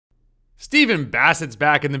Stephen Bassett's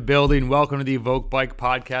back in the building. Welcome to the EVOQ Bike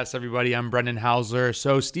Podcast, everybody. I'm Brendan Hausler.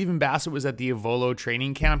 So Stephen Bassett was at the Aevolo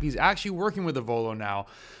training camp. He's actually working with Aevolo now.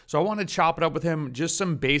 So I want to chop it up with him, just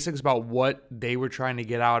some basics about what they were trying to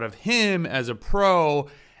get out of him as a pro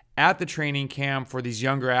at the training camp for these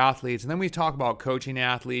younger athletes. And then we talk about coaching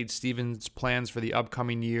athletes, Stephen's plans for the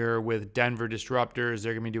upcoming year with Denver Disruptors.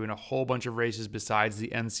 They're going to be doing a whole bunch of races besides the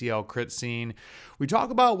NCL crit scene. We talk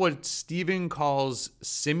about what Stephen calls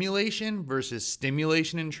simulation versus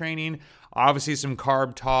stimulation in training. Obviously some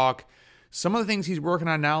carb talk. Some of the things he's working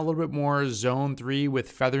on now, a little bit more zone 3 with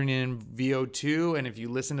feathering in VO2. And if you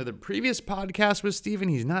listen to the previous podcast with Stephen,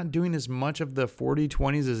 he's not doing as much of the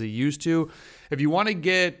 40-20s as he used to. If you want to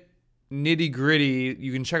get nitty gritty,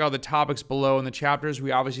 you can check out the topics below in the chapters.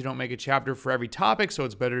 We obviously don't make a chapter for every topic, so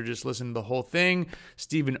it's better to just listen to the whole thing.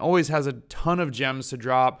 Stephen always has a ton of gems to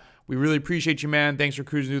drop. We really appreciate you, man. Thanks for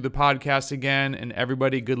cruising through the podcast again. And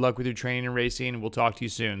everybody, good luck with your training and racing. We'll talk to you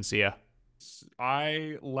soon. See ya.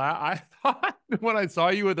 I thought when I saw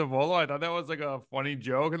you at the Volo, I thought that was like a funny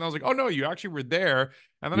joke. And I was like, oh, no, you actually were there.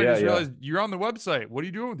 And then I just realized you're on the website. What are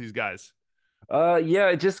you doing with these guys?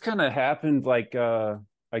 It just kind of happened.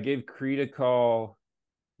 I gave Creed a call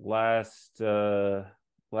last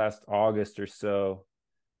August or so.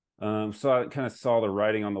 So I kind of saw the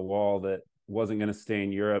writing on the wall that wasn't going to stay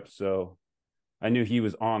in Europe. So I knew he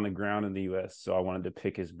was on the ground in the US. So I wanted to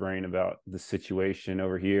pick his brain about the situation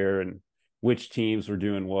over here and which teams were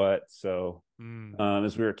doing what. So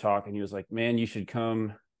as we were talking, he was like, man, you should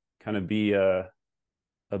come kind of be a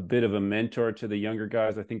bit of a mentor to the younger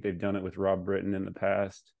guys. I think they've done it with Rob Britton in the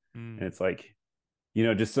past. And it's like,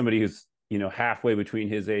 just somebody who's, halfway between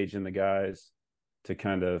his age and the guys to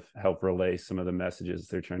kind of help relay some of the messages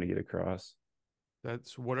they're trying to get across.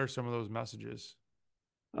 What are some of those messages?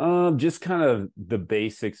 Just kind of the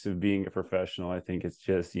basics of being a professional. I think it's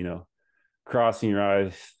just, crossing your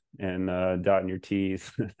I's and dotting your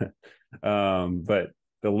T's. But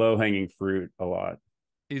the low hanging fruit a lot.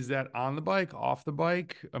 Is that on the bike, off the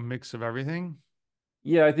bike, a mix of everything?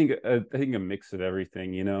 Yeah, I think a mix of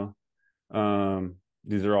everything,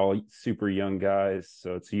 These are all super young guys.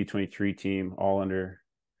 So it's a U23 team, all under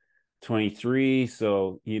 23.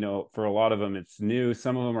 So, for a lot of them, it's new.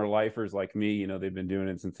 Some of them are lifers like me, they've been doing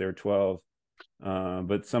it since they were 12.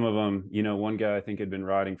 But some of them, one guy I think had been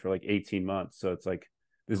riding for like 18 months. So it's like,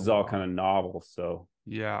 this is all kind of novel. So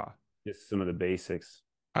yeah, just some of the basics.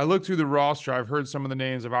 I looked through the roster. I've heard some of the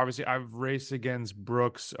names. I've raced against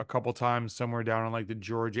Brooks a couple times somewhere down in like the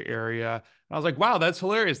Georgia area. And I was like, wow, that's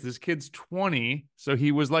hilarious. This kid's 20. So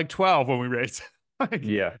he was like 12 when we raced.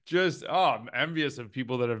 Yeah. I'm envious of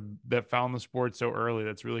people that found the sport so early.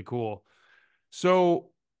 That's really cool.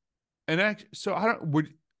 So, I'm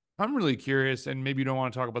really curious, and maybe you don't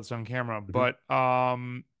want to talk about this on camera, but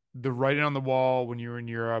the writing on the wall when you were in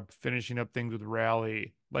Europe, finishing up things with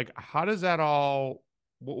rally, like how does that all?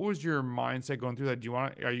 What was your mindset going through that?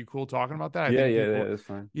 Are you cool talking about that? Yeah, that's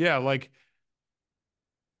fine. Yeah, like,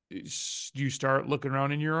 do you start looking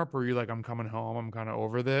around in Europe, or are you like, I'm coming home, I'm kind of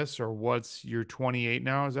over this, or you're 28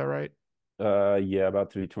 now, is that right? Yeah,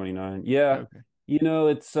 about to be 29. Yeah. Okay.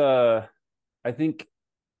 It's I think.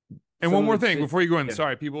 And one more thing before you go in. Yeah.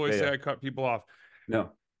 Sorry, people always say Yeah. I cut people off.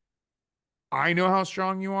 No. I know how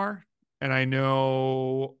strong you are, and I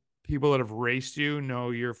know people that have raced you know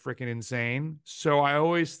you're freaking insane. So I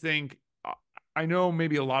always think, I know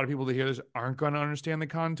maybe a lot of people that hear this aren't going to understand the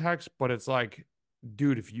context, but it's like,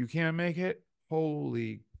 dude, if you can't make it,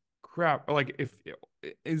 holy crap. Like,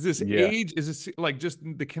 is this age? Is this like just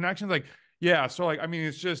the connections? Like, yeah. So like, I mean,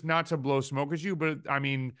 it's just not to blow smoke at you, but I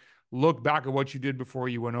mean, look back at what you did before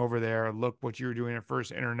you went over there. Look what you were doing at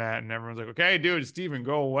First Internet, and everyone's like, okay, dude, Steven,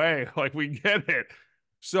 go away. Like, we get it.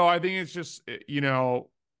 So I think it's just,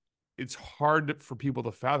 it's hard for people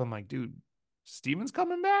to fathom, like, dude, Steven's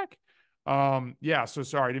coming back. Yeah, so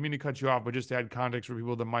sorry, I didn't mean to cut you off, but just to add context for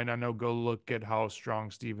people that might not know, go look at how strong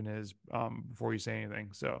Steven is before you say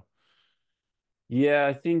anything. So Yeah,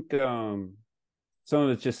 I think some of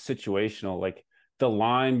it's just situational. Like the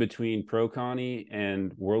line between Pro Connie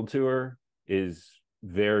and World Tour is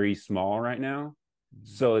very small right now.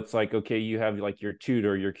 So it's like, okay, you have like your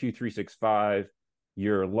Tudor, your Q365,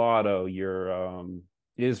 your Lotto, your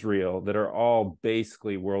Israel, that are all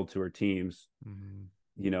basically World Tour teams.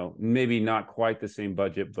 Maybe not quite the same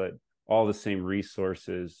budget, but all the same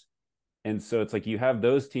resources. And so it's like you have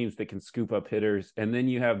those teams that can scoop up hitters, and then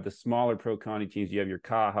you have the smaller Pro Connie teams. You have your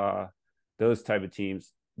Kaha, those type of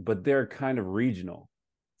teams, but they're kind of regional.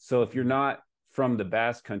 So if you're not from the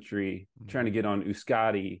Basque Country, trying to get on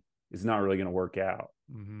Euskadi is not really going to work out.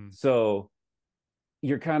 So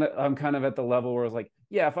I'm kind of at the level where it's like,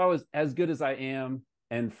 yeah, if I was as good as I am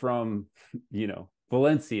and from,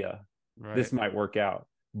 Valencia, Right. this might work out.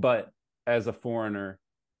 But as a foreigner,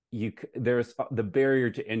 there's the barrier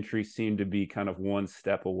to entry seemed to be kind of one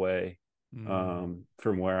step away Mm,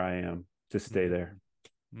 from where I am to stay there.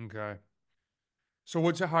 mm, okay. So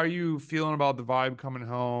how are you feeling about the vibe coming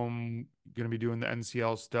home? Gonna be doing the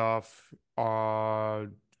NCL stuff.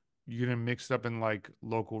 You gonna mix it up in like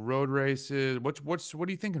local road races? What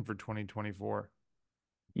are you thinking for 2024?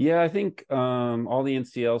 Yeah, I think all the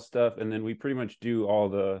NCL stuff, and then we pretty much do all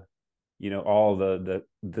the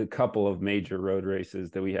couple of major road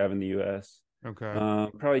races that we have in the US. Okay.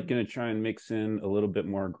 Probably gonna try and mix in a little bit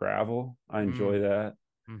more gravel. I enjoy Mm, that.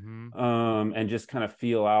 mm-hmm. And just kind of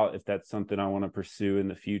feel out if that's something I want to pursue in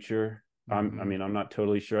the future. I Mm-hmm. mean, I'm not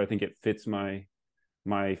totally sure. I think it fits my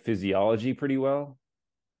physiology pretty well.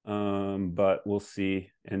 But we'll see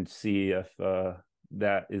if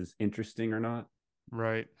that is interesting or not.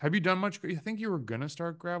 Right. Have you done much? I think you were gonna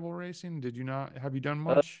start gravel racing. Did you not? Have you done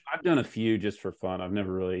much? I've done a few just for fun. I've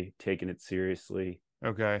never really taken it seriously.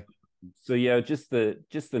 Okay. So yeah, just the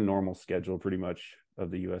normal schedule pretty much of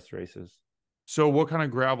the US races. So what kind of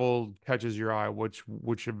gravel catches your eye? Which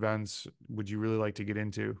events would you really like to get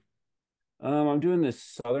into? I'm doing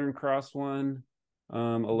this Southern Cross one, a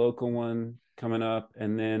local one coming up,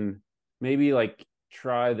 and then maybe like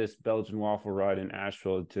try this Belgian waffle ride in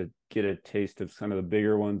Asheville to get a taste of some of the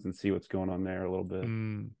bigger ones and see what's going on there a little bit.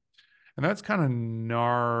 Mm. And that's kind of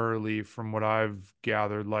gnarly from what I've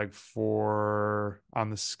gathered, like for on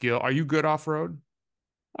the skill. Are you good off road?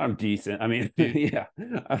 I'm decent. I mean, yeah,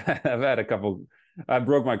 I've had a couple. I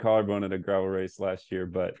broke my collarbone at a gravel race last year,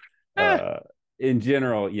 but Eh, in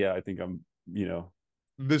general, yeah, I think I'm,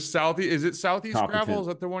 the is it Southeast gravel? Is competent.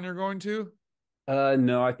 that the one you're going to?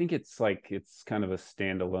 No, I think it's kind of a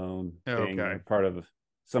standalone thing, Okay. part of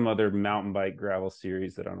some other mountain bike gravel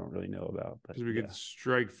series that I don't really know about. But Because we could yeah.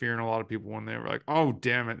 strike fear in a lot of people when they were like, oh,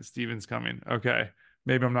 damn it, Steven's coming. Okay.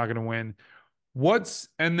 Maybe I'm not going to win.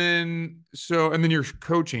 And then you're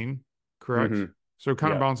coaching, correct? Hmm. So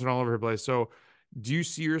kind of Yeah. bouncing all over the place. So do you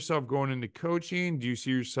see yourself going into coaching? Do you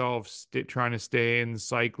see yourself trying to stay in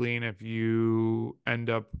cycling if you end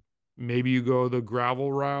up, maybe you go the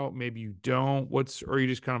gravel route, maybe you don't? Or are you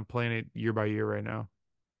just kind of playing it year by year right now?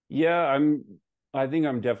 Yeah, I think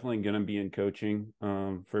I'm definitely gonna be in coaching,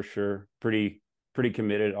 for sure. Pretty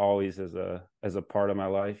committed always as a part of my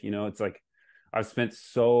life. It's like I've spent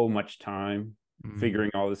so much time Mm-hmm. figuring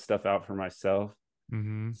all this stuff out for myself.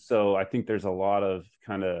 Mm-hmm. So I think there's a lot of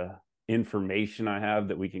kind of information I have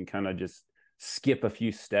that we can kind of just skip a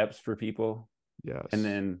few steps for people and Yes.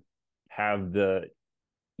 then have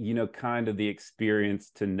kind of the experience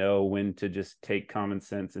to know when to just take common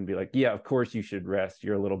sense and be like, yeah, of course you should rest.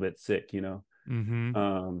 You're a little bit sick. Mm-hmm.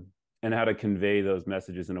 Um, and how to convey those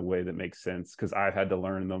messages in a way that makes sense because I've had to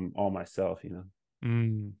learn them all myself.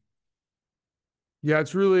 Mm. Yeah,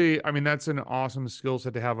 it's really, I mean, that's an awesome skill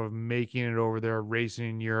set to have of making it over there, racing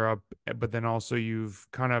in Europe. But then also, you've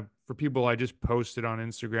kind of, for people, I just posted on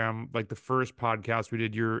Instagram, like the first podcast we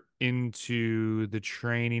did, you're into the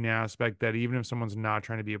training aspect that even if someone's not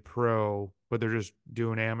trying to be a pro, but they're just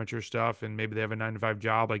doing amateur stuff and maybe they have a 9 to 5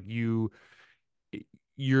 job, like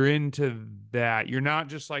you're into that. You're not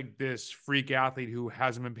just like this freak athlete who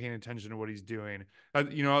hasn't been paying attention to what he's doing.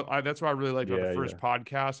 That's what I really liked about the Yeah, first yeah.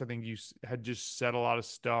 podcast. I think you had just said a lot of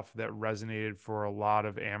stuff that resonated for a lot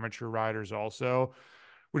of amateur riders also,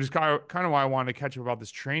 which is kind of why I wanted to catch up about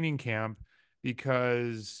this training camp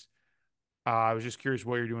because I was just curious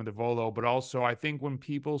what you're doing with the Volo, but also I think when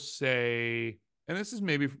people say, and this is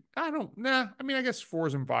maybe, I don't, nah, I mean, I guess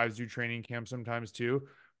fours and fives do training camp sometimes too,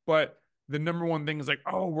 but the number one thing is like,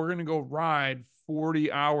 oh, we're going to go ride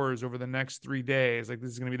 40 hours over the next 3 days. Like, this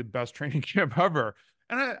is going to be the best training camp ever.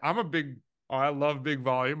 And I love big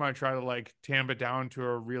volume. I try to like tamp it down to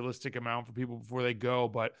a realistic amount for people before they go,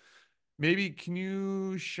 but maybe can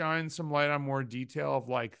you shine some light on more detail of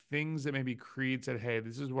like things that maybe Creed said, hey,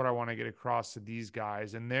 this is what I want to get across to these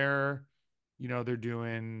guys. And they're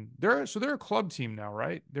a club team now,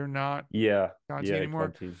 right? They're not Yeah, Conti yeah, anymore,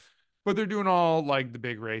 club team. but they're doing all like the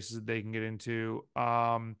big races that they can get into.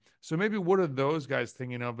 So maybe what are those guys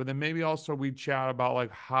thinking of? But then maybe also we chat about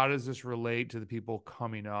like how does this relate to the people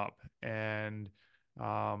coming up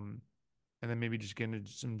um and then maybe just get into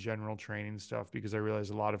some general training stuff because I realize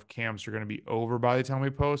a lot of camps are going to be over by the time we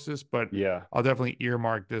post this, but Yeah. I'll definitely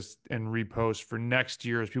earmark this and repost for next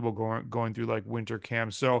year as people going through like winter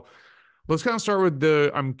camps. So let's kind of start with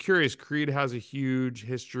I'm curious, Creed has a huge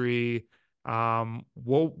history.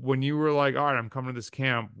 What when you were like, all right, I'm coming to this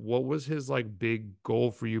camp, what was his like big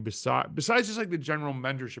goal for you besides just like the general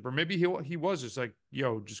mentorship, or maybe he was just like,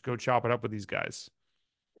 yo, just go chop it up with these guys.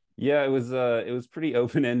 Yeah, it was pretty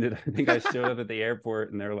open-ended. I think I showed up at the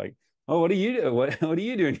airport and they were like, "Oh, what do you do? What are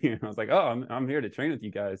you doing here?" And I was like, "Oh, I'm here to train with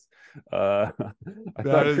you guys." Uh I That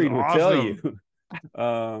thought is Creed would tell you. awesome.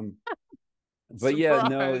 Um but yeah,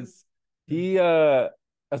 no, Surprise. he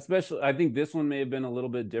especially I think this one may have been a little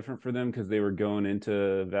bit different for them because they were going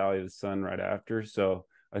into Valley of the Sun right after. So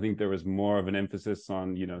I think there was more of an emphasis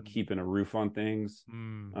on, keeping a roof on things,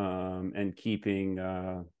 Mm, and keeping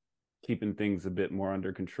things a bit more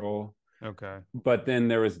under control. okay. But then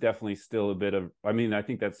there was definitely still a bit of, I mean, I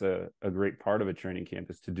think that's a great part of a training camp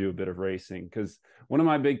is to do a bit of racing. Because one of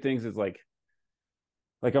my big things is like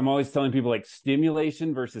I'm always telling people like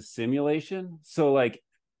stimulation versus simulation. So like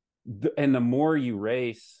and the more you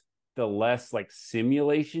race, the less like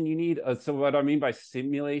simulation you need. So what I mean by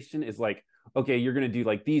simulation is like, okay, you're going to do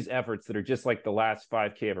like these efforts that are just like the last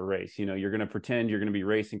 5K of a race. You're going to pretend you're going to be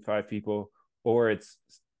racing five people, or it's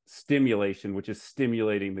stimulation, which is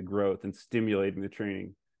stimulating the growth and stimulating the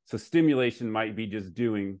training. So stimulation might be just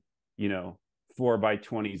doing,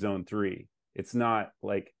 4x20 zone three. It's not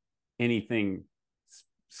like anything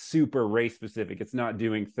super race specific. It's not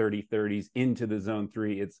doing 30-30s into the zone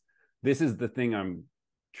three. This is the thing I'm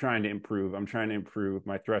trying to improve. I'm trying to improve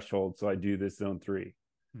my threshold. So I do this zone three.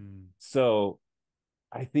 Mm, So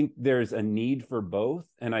I think there's a need for both.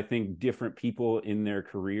 And I think different people in their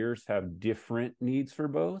careers have different needs for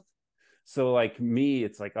both. So like me,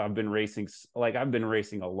 it's like I've been racing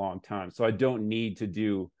a long time. So I don't need to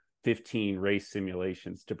do 15 race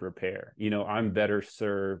simulations to prepare. I'm better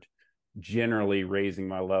served generally raising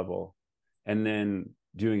my level and then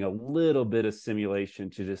doing a little bit of simulation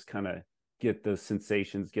to just kind of get those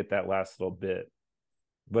sensations, get that last little bit.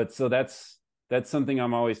 But so that's something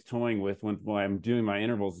I'm always toying with when I'm doing my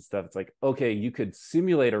intervals and stuff. It's like, okay, you could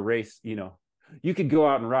simulate a race, you could go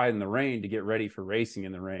out and ride in the rain to get ready for racing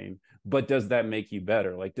in the rain, but does that make you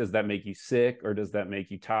better? Like, does that make you sick or does that make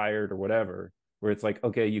you tired or whatever? Where it's like,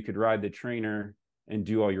 okay, you could ride the trainer and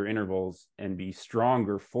do all your intervals and be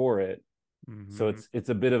stronger for it. So hmm it's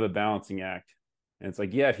a bit of a balancing act. And it's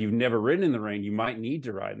like, yeah, if you've never ridden in the rain, you might need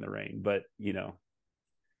to ride in the rain, but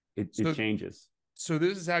it So changes. So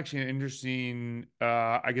this is actually an interesting,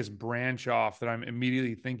 I guess, branch off that I'm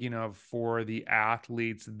immediately thinking of for the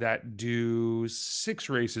athletes that do 6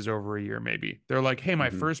 races over a year, maybe. They're like, hey, my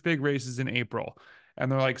Mm-hmm. first big race is in April.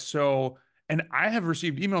 And they're like, so, and I have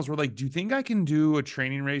received emails where like, do you think I can do a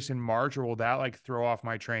training race in March or will that like throw off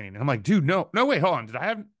my training? And I'm like, dude, no, no, wait, hold on.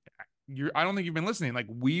 I don't think you've been listening. Like,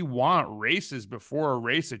 we want races before a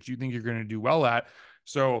race that you think you're going to do well at.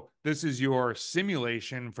 So this is your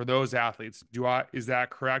simulation for those athletes. Is that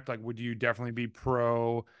correct? Like, would you definitely be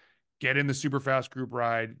pro get in the super fast group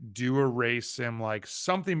ride, do a race sim, like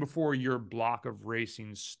something before your block of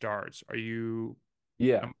racing starts? Are you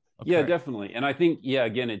Yeah. Yeah, okay? definitely. And I think, yeah,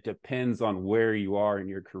 again, it depends on where you are in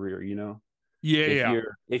your career. Yeah, If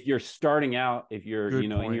yeah. you're starting out, if you're, Good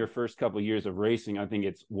in your point. first couple of years of racing, I think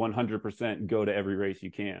it's 100% go to every race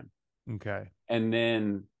you can. Okay. And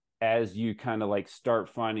then as you kind of like start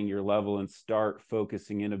finding your level and start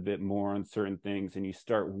focusing in a bit more on certain things and you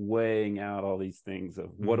start weighing out all these things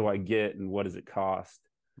of what do I Mhm. get and what does it cost,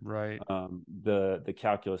 Right. the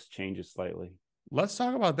calculus changes slightly. Let's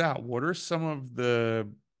talk about that. What are some of the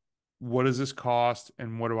what does this cost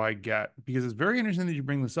and what do I get? Because it's very interesting that you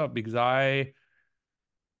bring this up because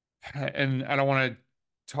and I don't want to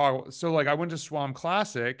talk. So like I went to Swam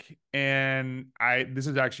Classic and this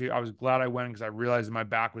is actually I was glad I went because I realized my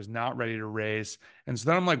back was not ready to race. And so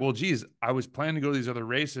then I'm like, well, geez, I was planning to go to these other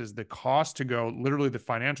races. The cost to go, literally the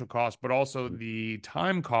financial cost, but also the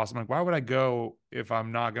time cost. I'm like, why would I go if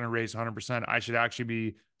I'm not going to race 100%? I should actually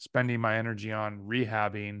be spending my energy on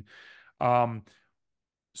rehabbing. Um,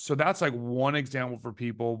 so that's like one example for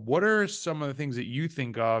people. What are some of the things that you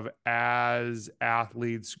think of as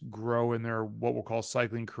athletes grow in their what we'll call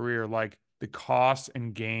cycling career, like the costs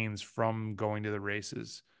and gains from going to the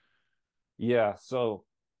races? Yeah. So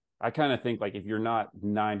I kind of think like if you're not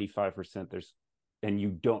 95%, and you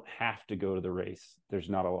don't have to go to the race, there's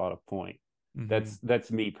not a lot of point. Hmm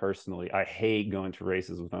That's me personally. I hate going to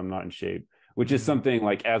races when I'm not in shape, which is hmm something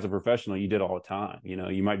like as a professional you did all the time.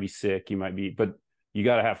 You might be sick, but you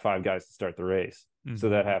got to have five guys to start the race. So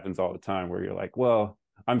that hmm happens all the time where you're like, well,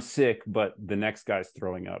 I'm sick, but the next guy's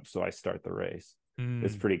throwing up, so I start the race.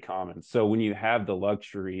 It's mm pretty common. So when you have the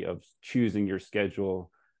luxury of choosing your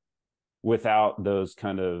schedule without those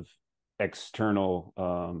kind of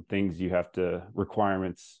external things you have to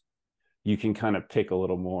requirements, you can kind of pick a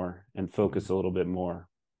little more and focus a little bit more.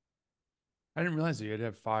 I didn't realize that you had to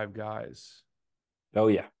have 5 guys. Oh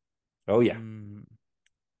yeah. Oh yeah. Mm,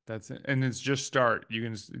 that's it. And it's just start. You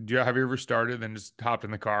can, have you ever started then just hopped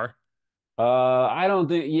in the car? I don't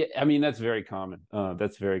think, yeah, I mean, that's very common.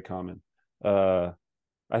 That's very common. Uh,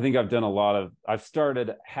 I think I've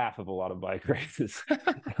started half of a lot of bike races,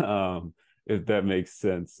 if that makes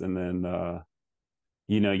sense. And then,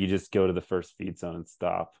 you just go to the first feed zone and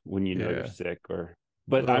stop when you know you're Yeah. sick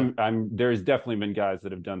but Ugh. there's definitely been guys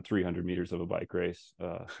that have done 300 meters of a bike race.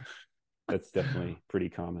 That's definitely pretty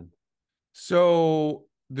common. So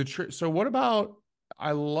so what about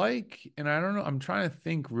I like and I don't know I'm trying to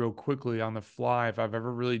think real quickly on the fly if I've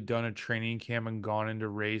ever really done a training camp and gone into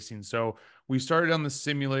racing. So we started on the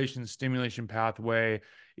simulation stimulation pathway.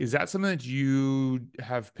 Is that something that you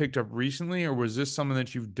have picked up recently, or was this something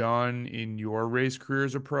that you've done in your race career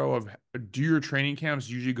as a pro? Of do your training camps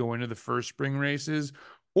usually go into the first spring races,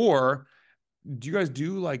 or do you guys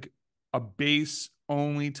do like a base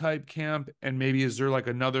only type camp, and maybe is there like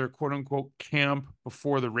another quote unquote camp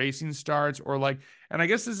before the racing starts, or like, and I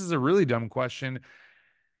guess this is a really dumb question.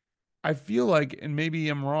 I feel like, and maybe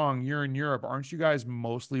I'm wrong, you're in Europe, aren't you guys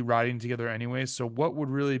mostly riding together anyway? So what would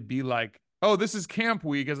really be like, oh, this is camp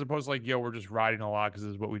week, as opposed to like, yo, we're just riding a lot because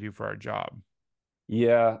this is what we do for our job?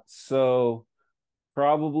 Yeah, so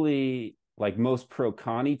probably like most pro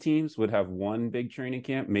Connie teams would have one big training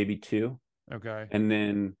camp, maybe two, Okay. and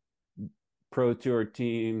then pro tour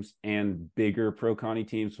teams and bigger pro Connie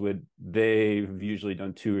teams they've usually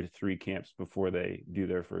done 2 or 3 camps before they do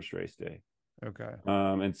their first race day. Okay.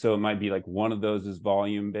 And so it might be like one of those is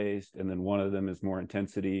volume based, and then one of them is more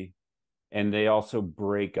intensity. And they also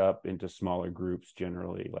break up into smaller groups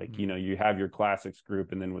generally. Like, you have your classics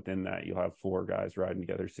group, and then within that, you'll have 4 guys riding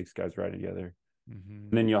together, 6 guys riding together. Mm-hmm.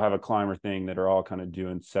 And then you'll have a climber thing that are all kind of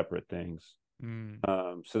doing separate things.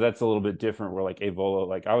 Mm. So that's a little bit different. Where like Aevolo,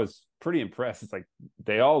 like I was pretty impressed. It's like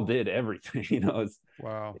they all did everything,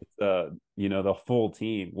 Wow. the full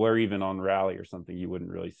team. Where even on rally or something, you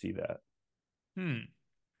wouldn't really see that. Hmm.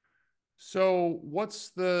 So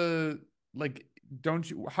what's the like don't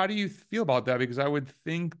you how do you feel about that? Because I would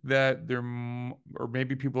think that or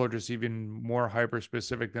maybe people are just even more hyper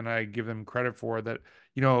specific than I give them credit for, that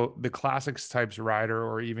the classics types rider,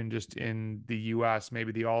 or even just in the US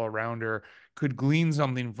maybe the all-arounder, could glean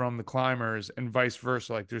something from the climbers and vice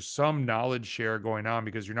versa. Like there's some knowledge share going on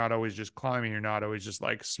because you're not always just climbing, you're not always just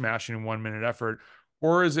like smashing in 1 minute effort.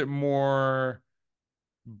 Or is it more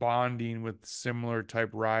bonding with similar type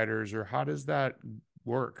riders, or how does that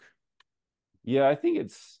work? Yeah, I think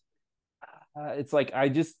it's like I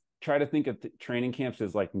just try to think of training camps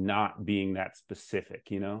as like not being that specific.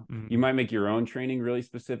 You Mm, might make your own training really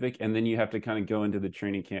specific, and then you have to kind of go into the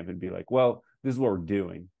training camp and be like, well, this is what we're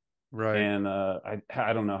doing. right. And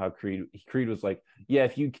I don't know how Creed was like, yeah,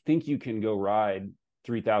 if you think you can go ride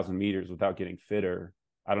 3,000 meters without getting fitter,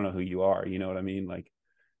 I don't know who you are. You know what I mean? Like,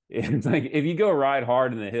 it's like if you go ride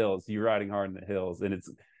hard in the hills, you're riding hard in the hills, and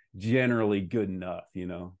it's generally good enough.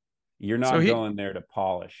 You're So not he going there to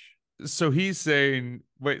polish. so he's saying,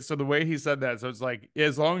 wait, so the way he said that, so it's like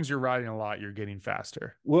as long as you're riding a lot, you're getting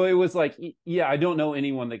faster. Well, it was like, yeah, I don't know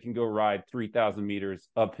anyone that can go ride 3,000 meters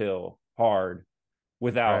uphill hard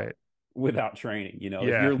without Right. without training. If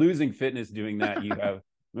Yeah. you're losing fitness doing that, you have.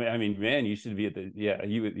 I mean, man, you should be at the yeah.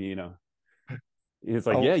 It's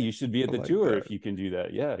like, I, yeah, you should be at I the like tour that. if you can do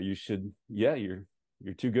that. Yeah, you should. Yeah, you're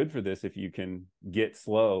too good for this if you can get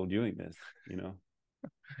slow doing this.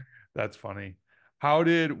 That's funny.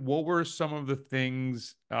 What were some of the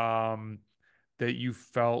things that you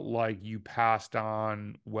felt like you passed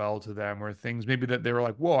on well to them, or things maybe that they were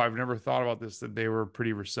like, whoa, I've never thought about this, that they were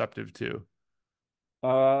pretty receptive to?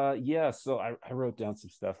 Yeah, so I wrote down some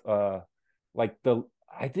stuff. Like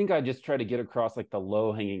I think I just try to get across like the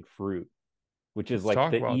low-hanging fruit, which is Let's like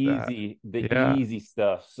talk the about that. easy, the Yeah. easy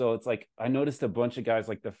stuff. So it's like I noticed a bunch of guys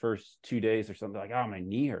like the first 2 days or something, like, oh, my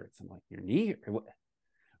knee hurts. I'm like, your knee? What?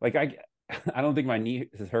 Like I don't think my knee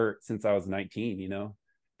has hurt since I was 19,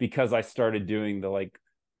 because I started doing the like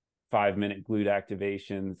 5-minute glute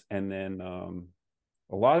activations, and then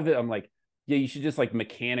a lot of it I'm like, yeah, you should just like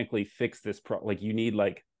mechanically fix this like you need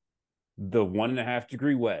like the 1.5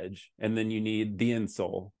 degree wedge, and then you need the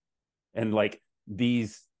insole, and like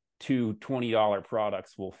these two $20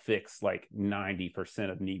 products will fix like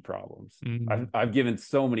 90% of knee problems. I've, Mhm. I've given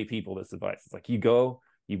so many people this advice. It's like you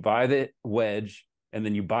buy the wedge, and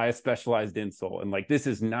then you buy a specialized insole, and like this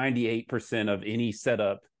is 98% of any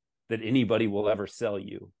setup that anybody will ever sell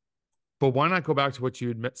you. But why not go back to what you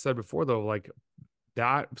had said before, though? Like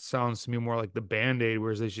that sounds to me more like the Band-Aid,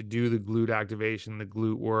 whereas they should do the glute activation, the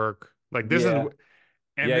glute work. Like this is Yeah.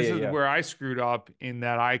 and Yeah. this Yeah. is Yeah. where I screwed up in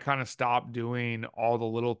that I kind of stopped doing all the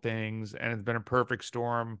little things and it's been a perfect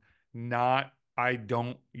storm. Not I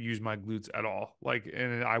don't use my glutes at all. Like,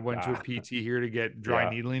 and I went to a Ah, PT here to get dry yeah.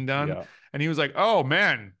 needling done, Yeah. and he was like, "Oh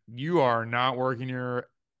man, you are not working your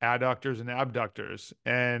adductors and abductors."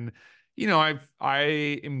 And I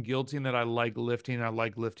am guilty in that I like lifting. I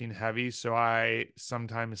like lifting heavy, so I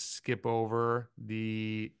sometimes skip over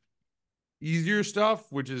the easier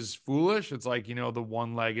stuff, which is foolish. It's like, the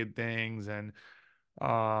one-legged things. And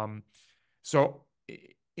um, so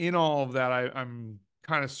in all of that, I'm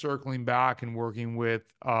kind of circling back and working with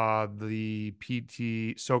the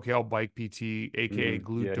PT, SoCal Bike PT, aka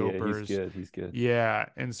Glute Yeah. Yeah. He's Dopers. good. He's good. Yeah.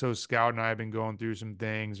 And so Scout and I have been going through some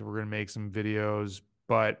things. We're gonna make some videos,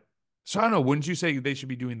 but so I don't know, wouldn't you say they should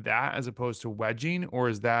be doing that as opposed to wedging, or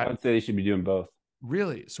is that I'd say they should be doing both,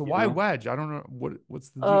 really? So you why know? wedge? I don't know what's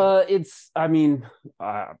the deal. I mean,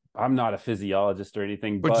 I'm not a physiologist or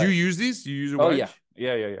anything, But do you but use these? Do you use a oh yeah, wedge?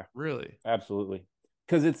 yeah, yeah, yeah, Really? absolutely.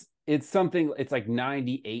 Because it's something. It's like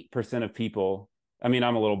 98% of people. I mean,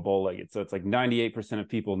 I'm a little bow-legged, so it's like 98% of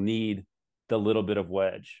people need the little bit of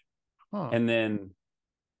wedge, Huh. and then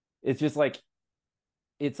it's just like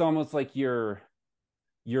it's almost like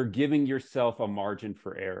you're giving yourself a margin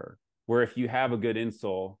for error. Where if you have a good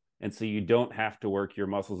insole, and so you don't have to work your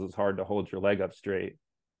muscles as hard to hold your leg up straight,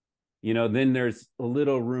 then there's a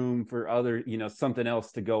little room for other, something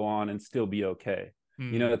else to go on and still be okay.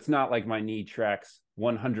 Hmm. It's not like my knee tracks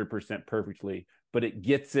 100% perfectly, but it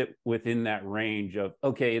gets it within that range of,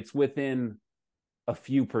 okay, it's within a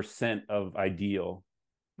few percent of ideal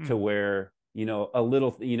to Hmm. where, a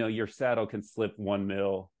little, your saddle can slip 1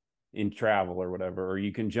 mil in travel or whatever, or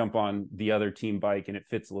you can jump on the other team bike and it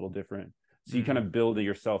fits a little different. So you kind Hmm. of build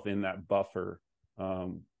yourself in that buffer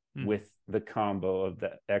Hmm. with the combo of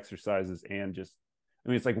the exercises and just, I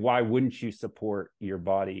mean, it's like, why wouldn't you support your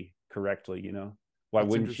body correctly? Why That's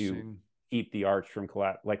wouldn't you interesting. keep the arch from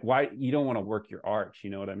collapse? Like, why you don't want to work your arch? You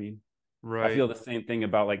know what I mean? I Right. feel the same thing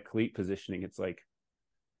about like cleat positioning. It's like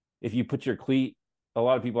if you put your cleat, a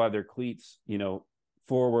lot of people have their cleats,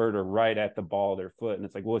 forward or right at the ball of their foot. And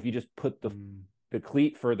it's like, well, if you just put the Mm. the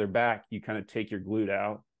cleat further back, you kind of take your glute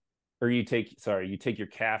out, or you take your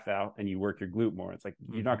calf out and you work your glute more. It's like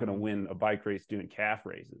you're not going to Hmm. win a bike race doing calf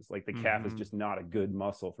raises. Like the calf is Hmm. just not a good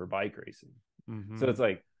muscle for bike racing. So Hmm. it's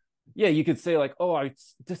like, yeah, you could say like, oh, I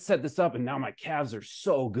just set this up and now my calves are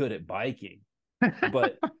so good at biking.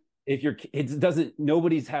 But if it doesn't,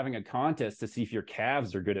 nobody's having a contest to see if your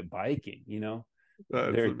calves are good at biking,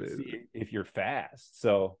 That's they're amazing. see if you're fast.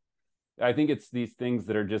 So I think it's these things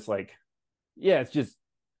that are just like, yeah, it's just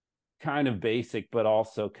kind of basic, but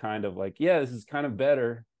also kind of like, yeah, this is kind of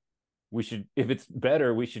better. If it's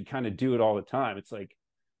better, we should kind of do it all the time. It's like,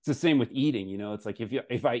 it's the same with eating, it's like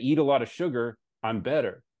if I eat a lot of sugar, I'm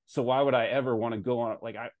better. So why would I ever want to go on,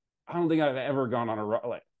 like, I don't think I've ever gone on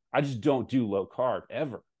like, I just don't do low carb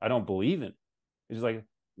ever. I don't believe in it. It's like,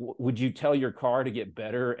 would you tell your car to get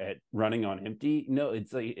better at running on empty? No,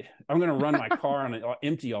 it's like, I'm going to run my car on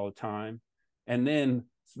empty all the time. And then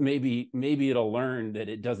maybe it'll learn that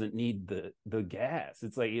it doesn't need the gas.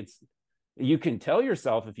 It's like, you can tell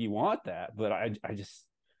yourself if you want that, but I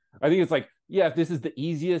think it's like, yeah, if this is the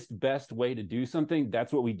easiest, best way to do something,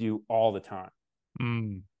 that's what we do all the time.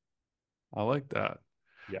 Mm. I like that.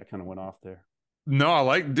 Yeah, I kind of went off there. No, I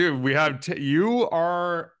like, dude, we have, you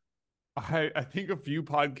are, I think a few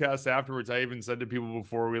podcasts afterwards, I even said to people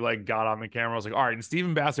before we like got on the camera, I was like, all right, and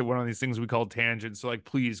Stephen Bassett went on these things we call tangents. So like,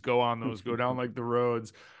 please go on those, go down like the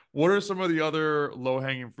roads. What are some of the other low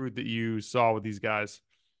hanging fruit that you saw with these guys?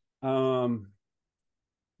 um,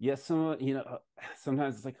 yeah,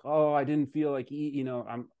 sometimes it's like, oh, I didn't feel like eat,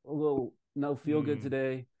 I'm a little no feel good Mm.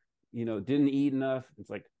 today, didn't eat enough. It's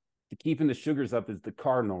like keeping the sugars up is the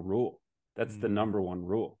cardinal rule. That's the Mm. number one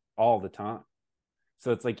rule all the time.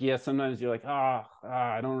 So it's like, yeah, sometimes you're like,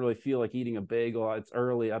 I don't really feel like eating a bagel. It's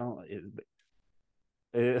early. I don't,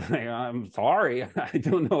 I'm sorry. I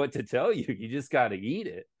don't know what to tell you. You just got to eat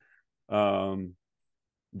it. Um,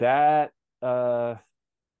 that,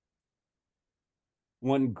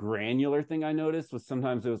 one granular thing I noticed was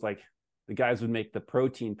sometimes it was like the guys would make the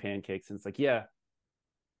protein pancakes. And it's like, yeah,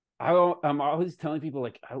 I'm always telling people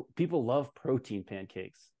like people love protein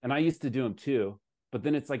pancakes, and I used to do them too. But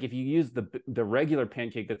then it's like if you use the regular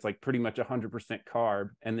pancake that's like pretty much 100% carb,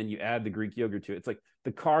 and then you add the Greek yogurt to it, it's like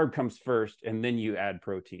the carb comes first, and then you add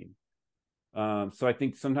protein. So I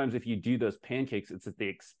think sometimes if you do those pancakes, it's at the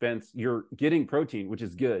expense. You're getting protein, which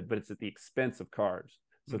is good, but it's at the expense of carbs.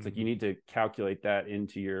 So it's like you Mm. need to calculate that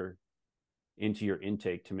into your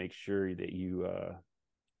intake to make sure that you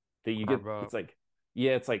get. Carve up. It's like,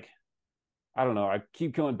 yeah, it's like I don't know. I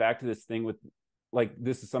keep going back to this thing with like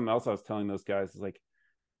this is something else I was telling those guys is like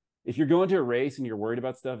if you're going to a race and you're worried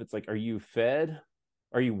about stuff, it's like, are you fed?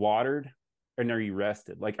 Are you watered? And are you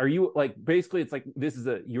rested? Like, are you like basically it's like this is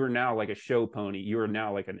you're now like a show pony. You are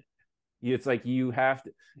now like it's like you have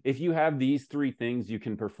to if you have these three things, you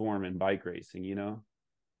can perform in bike racing,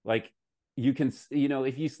 Like you can,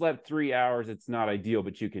 if you slept 3 hours, it's not ideal,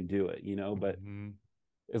 but you can do it, but Mm-hmm.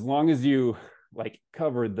 as long as you like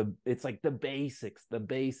cover it's like the base,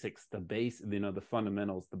 the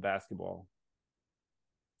fundamentals, the basketball.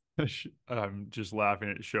 I'm just laughing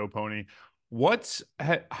at Show Pony.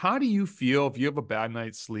 How do you feel if you have a bad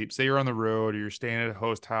night's sleep? Say you're on the road or you're staying at a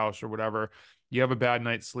host house or whatever, you have a bad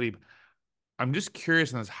night's sleep. I'm just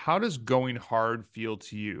curious on this. How does going hard feel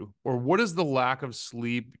to you? Or what is the lack of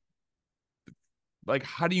sleep? Like,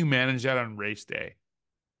 how do you manage that on race day?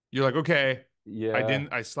 You're like, okay, Yeah.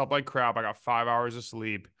 I slept like crap. I got 5 hours of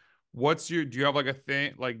sleep. Do you have like a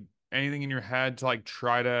thing, like anything in your head to like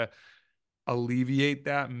try to alleviate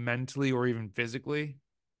that mentally or even physically?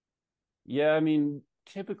 Yeah, I mean,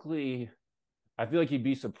 typically I feel like you'd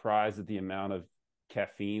be surprised at the amount of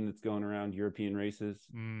caffeine that's going around European races,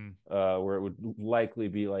 Mm, where it would likely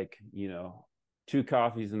be like, two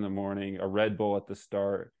coffees in the morning, a Red Bull at the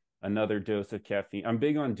start, another dose of caffeine. I'm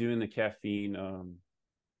big on doing the caffeine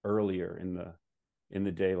earlier in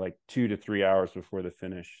the day, like 2 to 3 hours before the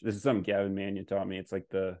finish. This is something Gavin Mannion taught me. It's like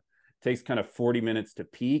takes kind of 40 minutes to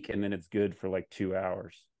peak and then it's good for like 2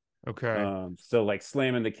 hours. okay. So like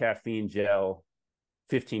slamming the caffeine gel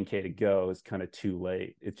 15K to go is kind of too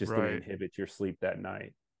late. It's just going to Right. inhibit your sleep that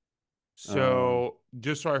night. Um, So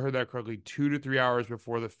just so I heard that correctly, 2 to 3 hours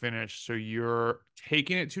before the finish. So you're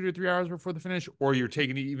taking it 2 to 3 hours before the finish, or you're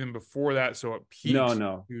taking it even before that, so it no, peaks.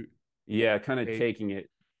 no. to Yeah, kind of eight. taking Okay. it,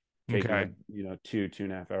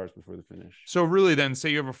 2.5 hours before the finish. So really then say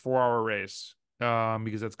you have a 4 hour race,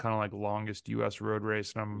 because that's kind of like longest US road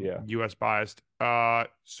race, and I'm Yeah. US biased.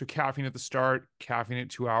 So caffeine at the start, caffeine at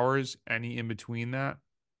 2 hours, any in between that,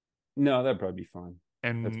 No, that'd probably be fine.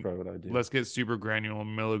 That's and probably what I would do. let's get super granular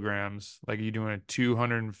milligrams. Like are you doing a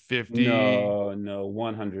 250? No, no,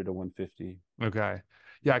 100 to 150. Okay.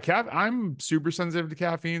 Yeah, I'm super sensitive to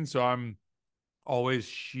caffeine, so I'm always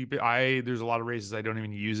cheap. There's a lot of races I don't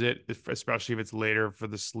even use it, especially if it's later for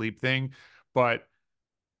the sleep thing. But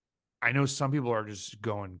I know some people are just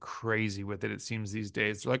going crazy with it, it seems these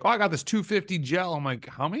days. They're like, oh, I got this 250 gel. I'm like,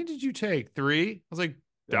 how many did you take? Three? I was like,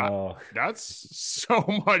 that Oh, that's so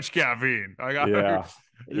much caffeine. I got yeah.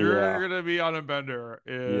 you're Yeah. gonna be on a bender.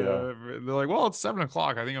 Yeah. They're like, well, it's 7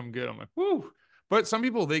 o'clock. I think I'm good. I'm like, whoo. But some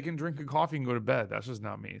people they can drink a coffee and go to bed. That's just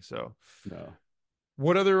not me. So No.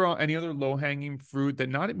 what other any other low hanging fruit that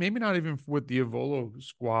not maybe not even with the Aevolo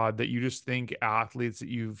squad that you just think athletes that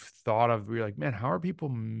you've thought of where you're like, man, how are people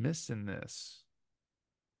missing this?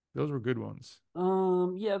 Those were good ones.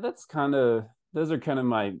 Yeah, those are kind of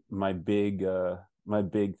my big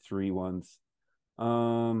three ones.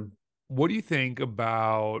 Um, What do you think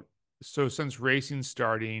about so since racing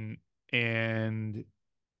starting and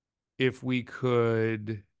if we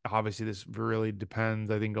could obviously this really depends,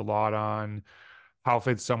 I think, a lot on how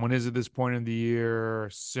fit someone is at this point of the year,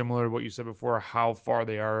 similar to what you said before, how far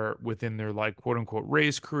they are within their like quote unquote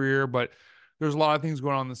race career. But there's a lot of things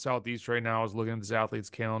going on in the Southeast right now. I was looking at this athlete's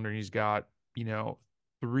calendar and he's got,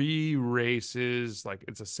 3 races. Like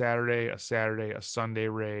it's a Saturday, a Sunday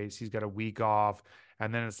race. He's got a week off.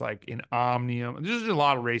 And then it's like in Omnium. There's just a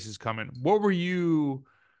lot of races coming.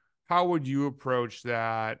 How would you approach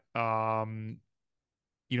that? The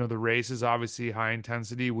race is obviously high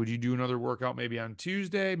intensity. Would you do another workout maybe on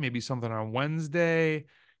Tuesday, maybe something on Wednesday?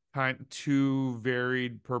 Kind too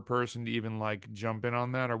varied per person to even like jump in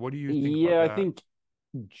on that, or what do you think about yeah, I that? think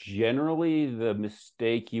generally the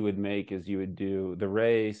mistake you would make is you would do the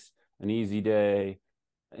race, an easy day,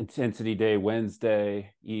 intensity day,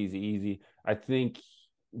 Wednesday, easy, easy. I think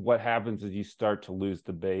what happens is you start to lose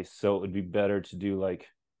the base. So it would be better to do like,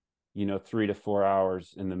 3 to 4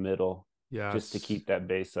 hours in the middle just to Yes. keep that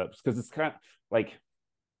base up. Because it's kind of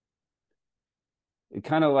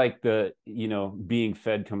like being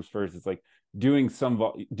fed comes first. It's like doing some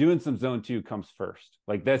zone two comes first.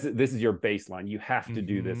 Like this is your baseline. You have to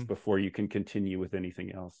do this Hmm. before you can continue with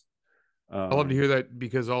anything else. I love to um hear that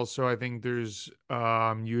because also I think there's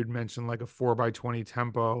you had mentioned like a 4x20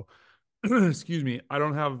 tempo. Excuse me. I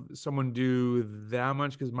don't have someone do that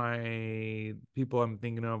much because my people I'm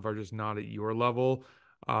thinking of are just not at your level.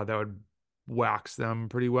 That would wax them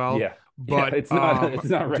pretty well. yeah, yeah, But it's not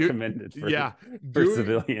do recommended for yeah, for doing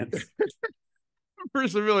civilians. for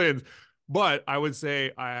civilians. But I would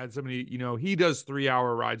say I had somebody, he does 3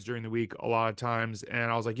 hour rides during the week a lot of times. And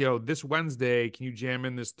I was like, yo, this Wednesday, can you jam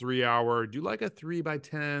in this 3 hour? Do like a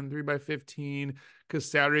 3x10, 3x15? Because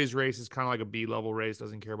Saturday's race is kind of like a B level race,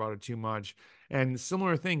 doesn't care about it too much. And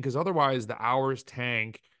similar thing, because otherwise the hours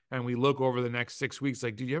tank and we look over the next 6 weeks,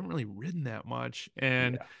 like, dude, you haven't really ridden that much.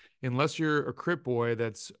 And Yeah. unless you're a crit boy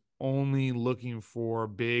that's only looking for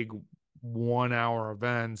big 1 hour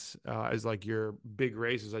events as like your big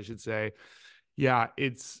races, I should say. Yeah,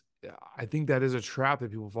 I think that is a trap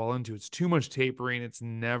that people fall into. It's too much tapering. It's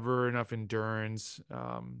never enough endurance.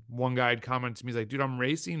 One guy had commented to me, he's like, dude, I'm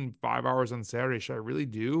racing 5 hours on Saturday. Should I really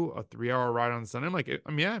do a 3 hour ride on Sunday? I'm like,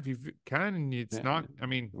 I mean, yeah, if you can, it's Yeah, not, I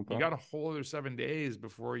mean, no you problem. got a whole other 7 days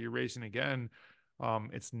before you're racing again.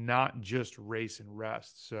 It's not just race and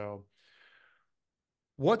rest. So,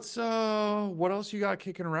 what else you got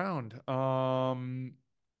kicking around?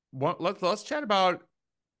 Let's chat about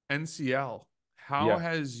NCL. How Yeah.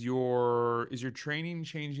 has is your training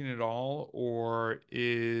changing at all, or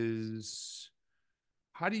is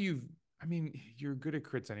how do you I mean, you're good at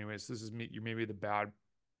crits anyways. This is me, you're maybe the bad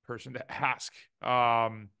person to ask.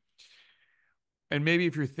 And maybe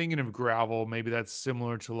if you're thinking of gravel, maybe that's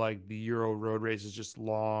similar to like the Euro road race is just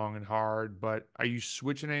long and hard. But are you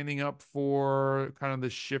switching anything up for kind of the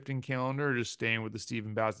shifting calendar or just staying with the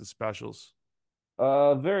Stephen Bassett specials?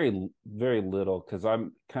 Very little because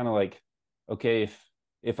I'm kind of like, okay,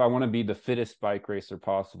 if I want to be the fittest bike racer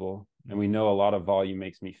possible, and we Mm-hmm. know a lot of volume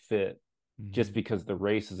makes me fit, Mm-hmm. just because the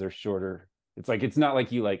races are shorter. It's not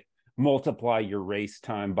like you like multiply your race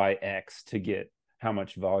time by X to get how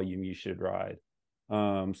much volume you should ride.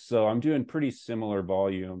 So I'm doing pretty similar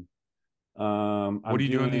volume. What I'm are you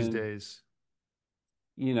doing these doing, days?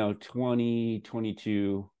 20,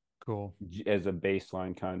 22 Cool. as a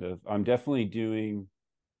baseline kind of. I'm definitely doing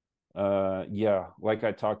yeah, like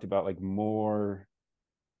I talked about, like more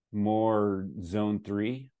zone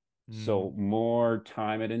 3, so Mm. more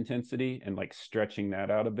time at intensity and like stretching that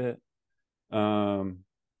out a bit, um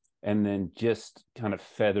and then just kind of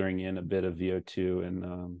feathering in a bit of VO2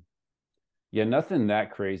 and yeah, nothing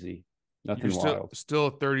that crazy, You're nothing still wild. still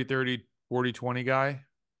a 30-30-40-20 guy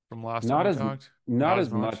from last time not we as talked? not Not as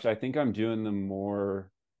as much. much? I think I'm doing them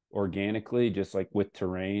more organically, just like with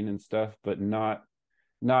terrain and stuff, but not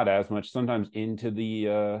as much. Sometimes into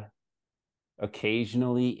the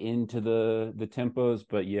occasionally into the tempos,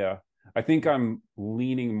 but yeah, I think I'm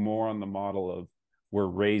leaning more on the model of we're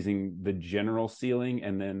raising the general ceiling,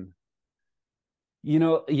 and then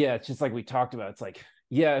yeah, it's just like we talked about. It's like,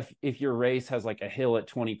 yeah, if your race has like a hill at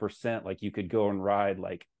 20%, like you could go and ride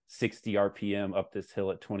like 60 RPM up this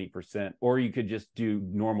hill at 20%, or you could just do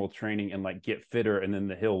normal training and like get fitter, and then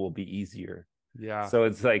the hill will be easier. Yeah. So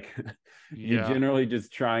it's like you Yeah. generally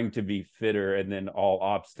just trying to be fitter, and then all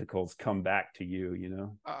obstacles come back to you.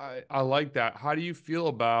 I like that. How do you feel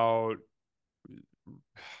about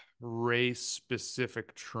race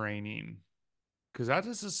specific training? Because that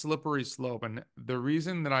is a slippery slope. And the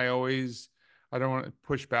reason that I don't want to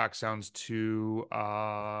push back sounds too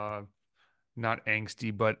not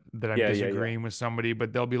angsty, but that I'm Yeah, yeah, yeah. disagreeing with somebody,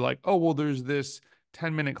 but they'll be like, oh, well, there's this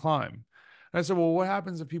 10-minute climb. And I said, well, what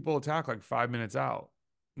happens if people attack like 5 minutes out?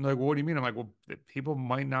 And they're like, well, what do you mean? I'm like, well, people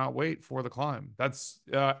might not wait for the climb. That's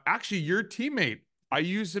actually your teammate. I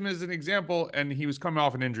used him as an example, and he was coming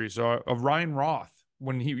off an injury. So of Ryan Roth,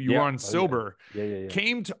 when you were Yeah. on Oh yeah. Silber, Yeah, yeah, yeah.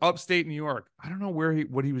 came to upstate New York. I don't know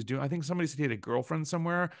what he was doing. I think somebody said he had a girlfriend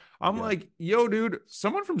somewhere. I'm Yeah. like, yo, dude,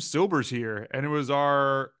 someone from Silber's here. And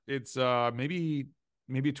it's maybe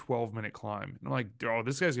a 12-minute climb. And I'm like, oh,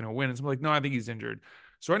 this guy's gonna win. And someone's like, no, I think he's injured.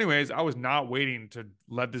 So, anyways, I was not waiting to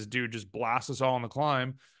let this dude just blast us all on the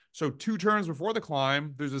climb. So 2 turns before the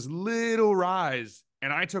climb, there's this little rise.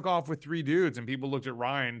 And I took off with 3 dudes, and people looked at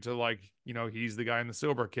Ryan to like, he's the guy in the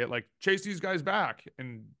silver kit, like chase these guys back.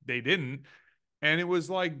 And they didn't. And it was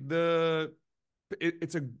like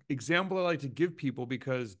it's an example I like to give people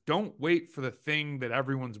because don't wait for the thing that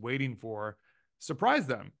everyone's waiting for. Surprise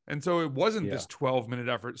them. And so it wasn't Yeah. this 12-minute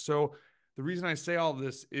effort. So the reason I say all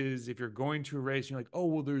this is if you're going to a race, you're like, oh,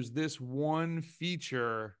 well, there's this one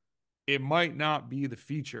feature. It might not be the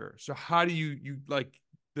feature. So how do you like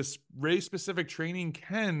this race specific training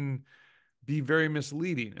can be very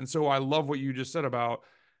misleading. And so I love what you just said about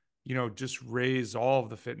just raise all of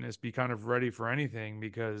the fitness, be kind of ready for anything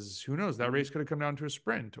because who knows, that Mhm. race could have come down to a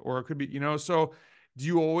sprint or it could be, so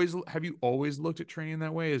have you always looked at training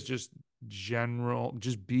that way as just general,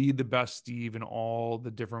 just be the best Steve in all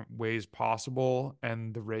the different ways possible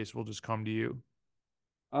and the race will just come to you?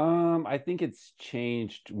 I think it's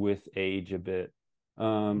changed with age a bit.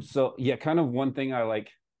 So yeah, kind of one thing I like.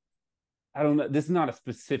 I don't know. This is not a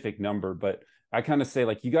specific number, but I kind of say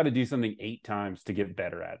like you got to do something 8 times to get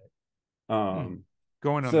better at it. Hmm.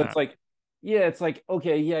 Going on So it's that. like, yeah, it's like,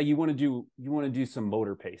 okay, yeah, you want to do some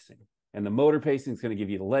motor pacing. And the motor pacing is going to give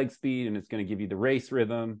you the leg speed and it's going to give you the race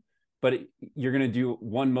rhythm, but you're going to do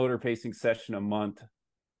one motor pacing session a month,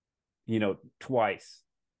 twice.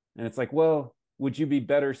 And it's like, well, would you be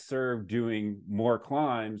better served doing more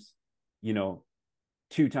climbs, you know,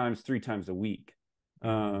 2 times, 3 times a week?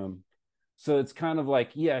 Mm-hmm. Um, so it's kind of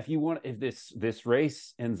like, yeah, if this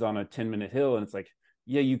race ends on a 10-minute hill and it's like,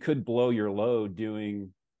 yeah, you could blow your load doing,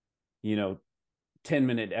 you know,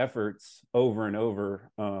 10-minute efforts over and over.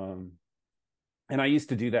 And I used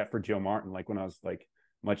to do that for Joe Martin, like when I was like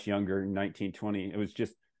much younger, 19, 20. It was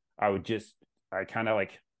just, I kind of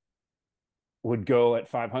like would go at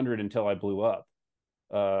 500 until I blew up.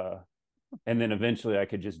 Uh, and then eventually I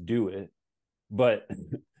could just do it. But,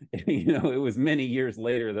 it was many years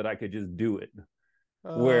later that I could just do it,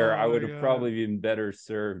 where I Oh would my have God. probably been better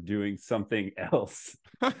served doing something else,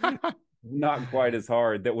 not quite as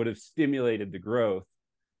hard, that would have stimulated the growth,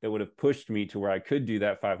 that would have pushed me to where I could do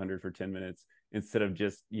that 500 for 10 minutes instead of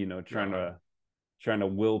just, trying God. to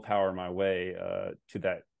willpower my way to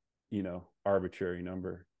that, arbitrary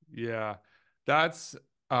number. Yeah. That's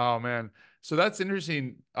oh man. So that's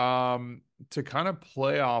interesting. To kind of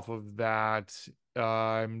play off of that,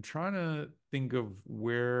 I'm trying to think of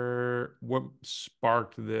what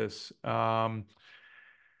sparked this.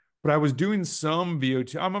 But I was doing some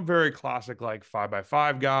VO2. I'm a very classic like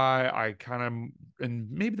 5x5 guy. I kind of in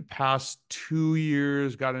maybe the past 2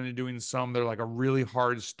 years got into doing some that are like a really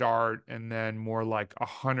hard start and then more like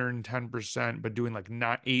 110%, but doing like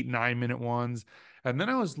not 8, 9 minute ones. And then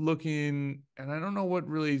I was looking, and I don't know what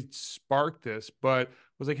really sparked this, but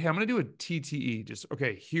was like, hey, I'm gonna do a TTE. Just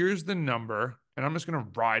okay, here's the number, and I'm just gonna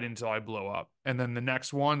ride until I blow up. And then the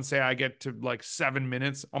next one, say I get to like 7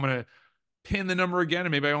 minutes, I'm gonna pin the number again,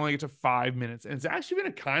 and maybe I only get to 5 minutes. And it's actually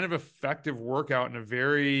been a kind of effective workout in a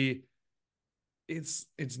very, it's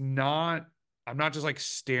not, I'm not just like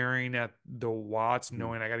staring at the watts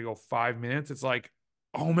knowing I got to go 5 minutes. It's like,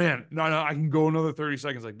 oh man, no, I can go another 30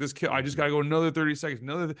 seconds. Like this kid, I just got to go another 30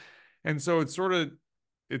 seconds, and so it's sort of,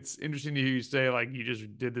 it's interesting to hear you say like you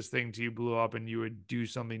just did this thing till you blew up and you would do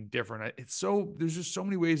something different. It's so, there's just so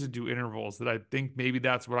many ways to do intervals that I think maybe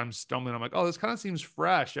that's what I'm stumbling. I'm like, oh, this kind of seems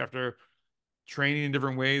fresh after training in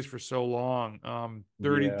different ways for so long.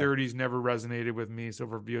 30 Yeah. 30s never resonated with me. So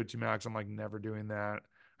for VO2 max, I'm like never doing that.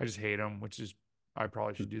 I just hate them, which is, I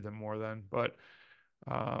probably should do them more then. But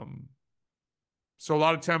um, so a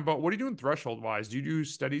lot of tempo. What are you doing threshold wise? Do you do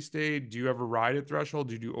steady state? Do you ever ride at threshold?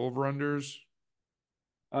 Do you do over unders?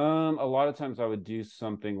 A lot of times I would do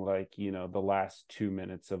something like, the last 2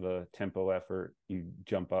 minutes of a tempo effort, you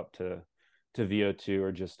jump up to VO2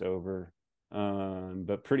 or just over.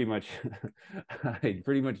 But pretty much I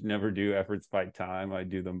pretty much never do efforts by time. I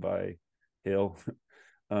do them by hill.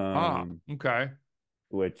 Ah, Um, okay.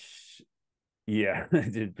 which yeah,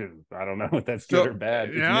 I don't know if that's good or So bad.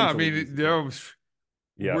 It's yeah, I mentally mean, easier. we're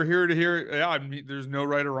Yep. here to hear. Yeah, I mean, there's no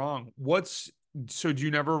right or wrong. So do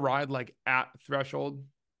you never ride like at threshold?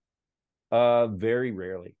 Very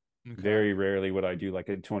rarely. Okay. Very rarely would I do like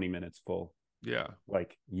a 20 minutes full. Yeah.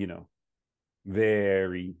 Like,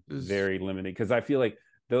 very, This very limited, because I feel like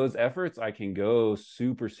those efforts I can go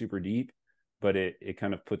super, super deep, but it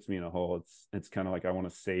kind of puts me in a hole. It's kind of like I want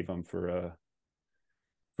to save them for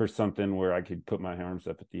something where I could put my arms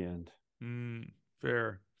up at the end.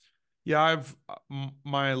 fair. Yeah, I've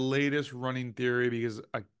my latest running theory because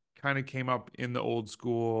I kind of came up in the old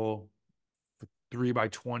school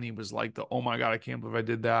 3x20 was like the oh my God, I can't believe I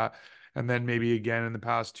did that. And then maybe again in the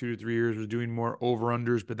past 2 to 3 years was doing more over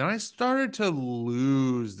unders. But then I started to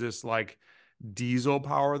lose this like diesel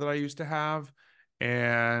power that I used to have.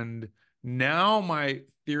 And now my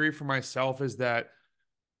theory for myself is that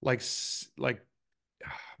like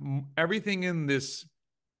everything in this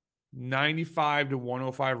 95 to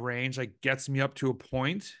 105 range like gets me up to a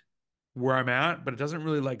point where I'm at, but it doesn't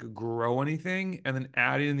really like grow anything. And then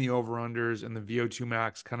adding in the over unders and the VO2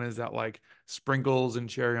 max kind of is that like sprinkles and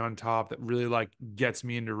cherry on top that really like gets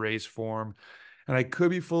me into race form. And I could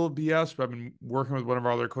be full of BS, but I've been working with one of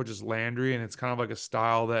our other coaches, Landry, and it's kind of like a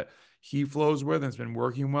style that he flows with and it's been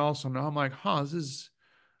working well. So now I'm like,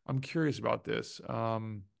 I'm curious about this.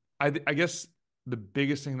 I guess the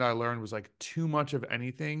biggest thing that I learned was like too much of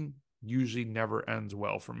anything usually never ends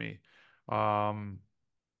well for me. Um,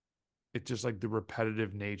 it's just like the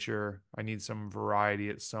repetitive nature. I need some variety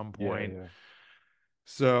at some Yeah, point. yeah.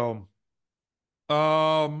 So,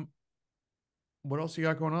 um, what else you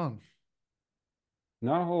got going on?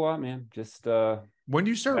 Not a whole lot, man. Just When do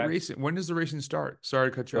you start That's racing? When does the racing start? Sorry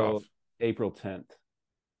to cut you so off. April 10th,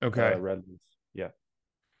 Okay. Redlands. Yeah.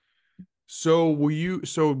 So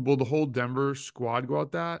will the whole Denver squad go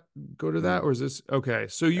to that? Mm, Or is this okay?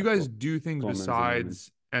 So yeah, you guys full, do things full men's and women.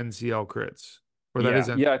 besides NCL crits, or that Yeah,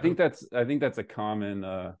 isn't? yeah. Oh, I think that's a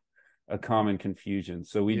common confusion.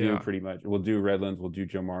 So we do yeah. pretty much. We'll do Redlands. We'll do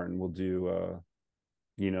Joe Martin. We'll do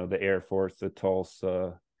the Air Force, the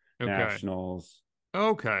Tulsa Okay. Nationals.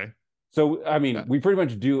 Okay. So I mean, That- we pretty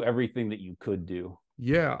much do everything that you could do.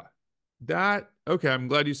 yeah. That okay. I'm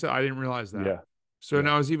glad you said. I didn't realize that. Yeah, So yeah,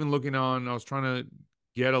 now I was even looking on. I was trying to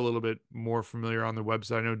get a little bit more familiar on the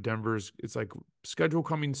website. I know Denver's. It's like schedule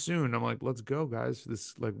coming soon. I'm like, let's go, guys.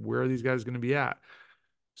 This like, where are these guys going to be at?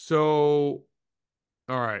 So,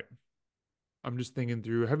 all right. I'm just thinking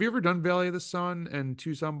through. Have you ever done Valley of the Sun and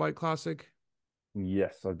Tucson Bike Classic?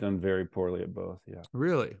 yes. I've done very poorly at both. Yeah,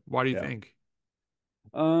 Really? Why do you yeah. think?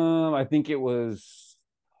 I think it was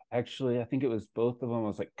actually, I think it was both of them. I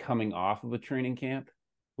was like coming off of a training camp,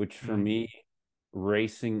 which for Mm, me,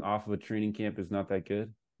 racing off of a training camp is not that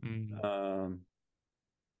good. mm, Um,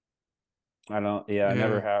 I don't, yeah, I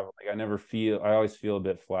never yeah. have, like, I always feel a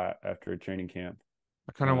bit flat after a training camp.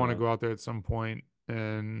 I kind of want to Uh, go out there at some point,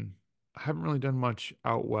 and I haven't really done much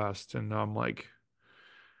out west, and I'm like,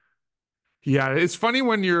 yeah, it's funny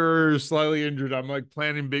when you're slightly injured. I'm like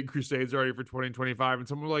planning big crusades already for 2025, and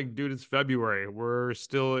someone like, dude, it's February. We're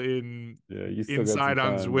still in yeah, you still got some inside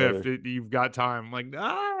on time, Zwift. brother. You've got time. I'm like,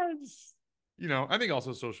 I think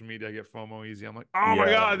also social media, I get FOMO easy. I'm like, oh my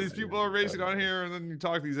Yeah, God, these yeah, people are yeah. Oh, racing on yeah. here. And then you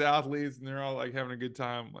talk to these athletes and they're all like having a good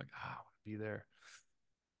time. I'm like, I want to be there.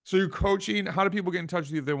 So you're coaching. How do people get in touch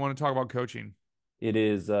with you if they want to talk about coaching? It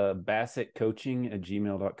is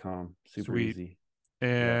bassettcoaching@gmail.com. Super Sweet. easy.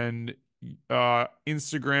 Yeah. And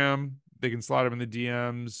Instagram, they can slide them in the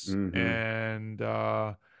DMs. Hmm. And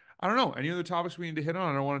I don't know, any other topics we need to hit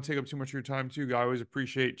on? I don't want to take up too much of your time too, guy. I always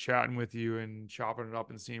appreciate chatting with you and chopping it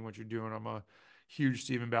up and seeing what you're doing. I'm a huge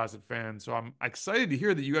Stephen Bassett fan, so I'm excited to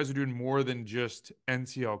hear that you guys are doing more than just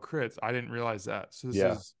NCL crits. I didn't realize that. So this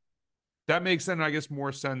Yeah. is that makes then I guess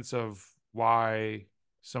more sense of why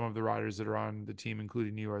some of the riders that are on the team,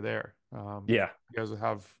 including you, are there. Yeah. You guys will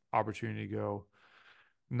have opportunity to go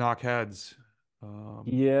knock heads. Um,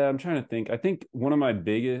 Yeah, I'm trying to think. I think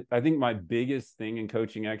my biggest thing in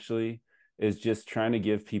coaching actually is just trying to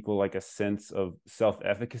give people like a sense of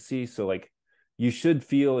self-efficacy. So like you should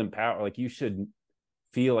feel empowered, like you should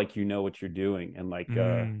feel like you know what you're doing and like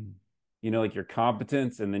mm, like your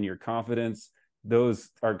competence and then your confidence, those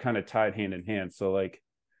are kind of tied hand in hand. So like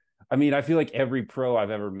I mean, I feel like every pro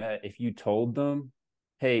I've ever met, if you told them,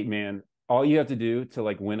 "Hey man, all you have to do to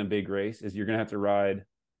like win a big race is you're going to have to ride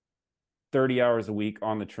 30 hours a week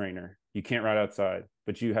on the trainer. You can't ride outside,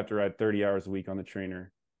 but you have to ride 30 hours a week on the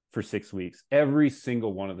trainer for 6 weeks." Every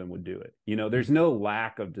single one of them would do it. There's mm, no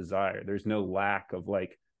lack of desire. There's no lack of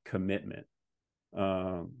like commitment.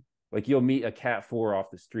 Um, like you'll meet a cat four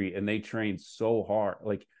off the street and they train so hard.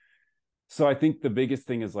 Like, so I think the biggest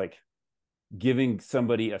thing is like giving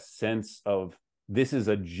somebody a sense of this is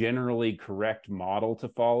a generally correct model to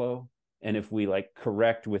follow. And if we like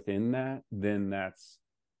correct within that, then that's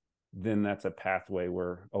a pathway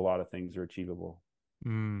where a lot of things are achievable.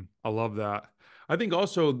 I love that. I think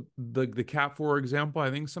also the Cat 4 example, I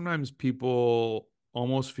think sometimes people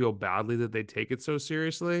almost feel badly that they take it so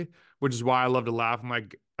seriously, which is why I love to laugh. I'm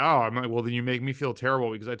like, well, then you make me feel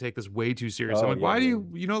terrible because I take this way too seriously. I'm Oh like, yeah, why do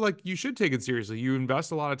yeah, like you should take it seriously. You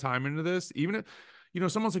invest a lot of time into this. Even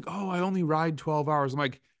if, someone's like, oh, I only ride 12 hours. I'm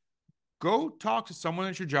like, go talk to someone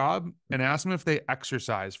at your job and ask them if they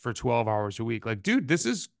exercise for 12 hours a week. Like, dude,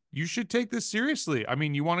 you should take this seriously. I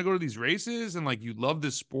mean, you want to go to these races and like you love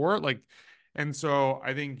this sport. And so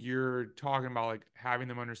I think you're talking about like having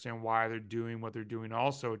them understand why they're doing what they're doing.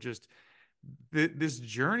 Also, just this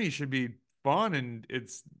journey should be fun and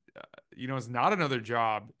it's not another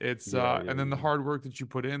job. yeah, yeah, And then the yeah. hard work that you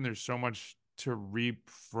put in, there's so much to reap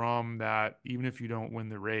from that, even if you don't win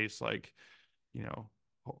the race. Like, you know,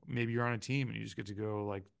 maybe you're on a team and you just get to go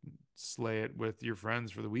like slay it with your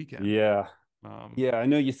friends for the weekend. Yeah. Um, Yeah, I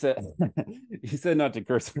know you said you said not to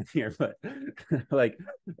curse in here, but like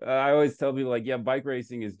I always tell people like, yeah, bike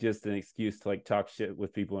racing is just an excuse to like talk shit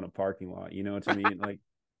with people in a parking lot. You know what I mean? Like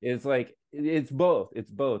it's both.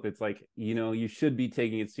 It's both. It's like, you should be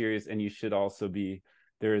taking it serious and you should also be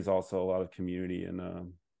there is also a lot of community and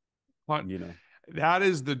but you know. that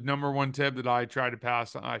is the number one tip that I try to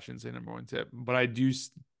pass on. I shouldn't say number one tip, but I do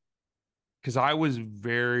because I was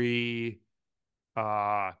very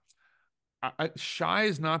uh shy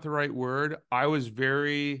is not the right word. I was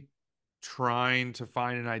very trying to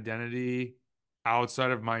find an identity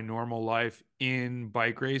outside of my normal life in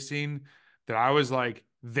bike racing that I was like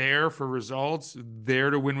there for results, there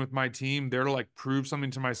to win with my team, there to like prove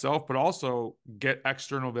something to myself, but also get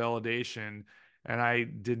external validation. And I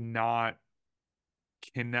did not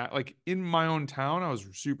connect like in my own town. I was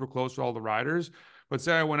super close to all the riders, but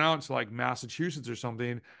say I went out to like Massachusetts or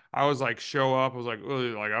something, I was like show up, I was like, oh,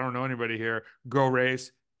 like I don't know anybody here, go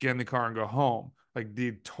race, get in the car and go home. Like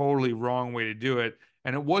the totally wrong way to do it.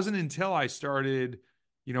 And it wasn't until I started,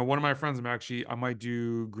 one of my friends, I might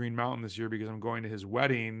do Green Mountain this year because I'm going to his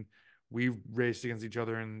wedding. We raced against each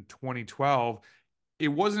other in 2012. It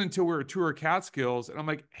wasn't until we were tour Catskills and I'm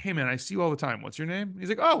like, hey man, I see you all the time. What's your name? He's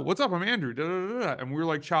like, oh, what's up? I'm Andrew. Da, da, da, da. And we were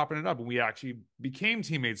like chopping it up and we actually became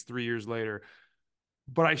teammates 3 years later.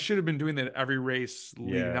 But I should have been doing that every race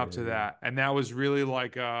leading Yeah, up yeah, to yeah. that. And that was really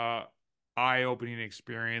like a eye-opening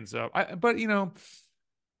experience but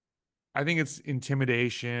I think it's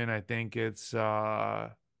intimidation. I think it's when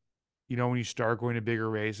you start going to bigger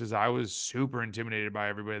races, I was super intimidated by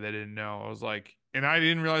everybody that didn't know. I was like, and I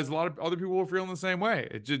didn't realize a lot of other people were feeling the same way.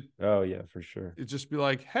 Oh yeah, for sure. It just be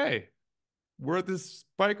like, hey, we're at this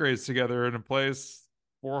bike race together in a place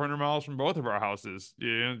 400 miles from both of our houses,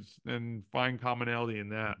 and find commonality in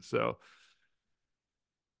that. So,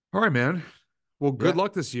 all right, man. Well, good Yeah.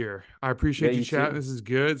 luck this year. I Yeah, appreciate you you chatting. too. This is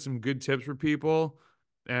good. Some good tips for people.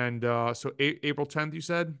 And so April 10th, you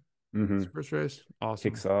said, it's Mm-hmm. the first race.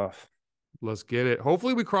 Awesome. Kicks off. Let's get it.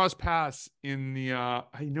 Hopefully we cross paths in the I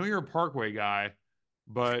know you're a Parkway guy,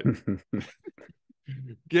 but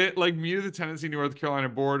get like me to the Tennessee North Carolina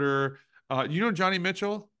border. Johnny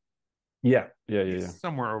Mitchell? Yeah, yeah, yeah, He's yeah.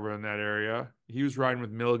 somewhere over in that area. He was riding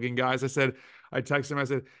with Milligan guys. I texted him, I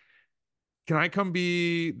said, can I come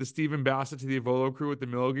be the Stephen Bassett to the Aevolo crew with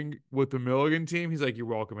the Milligan team? He's like, you're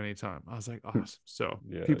welcome anytime. I was like, awesome. So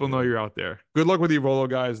Yeah, people know yeah. you're out there. Good luck with the Aevolo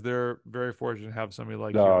guys. They're very fortunate to have somebody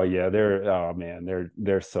like you Oh on yeah, the team. oh man,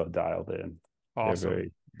 they're so dialed in. They're Awesome.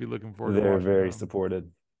 very Be looking forward to they're watching very them.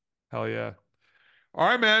 supported. Hell yeah. All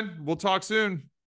right, man. We'll talk soon.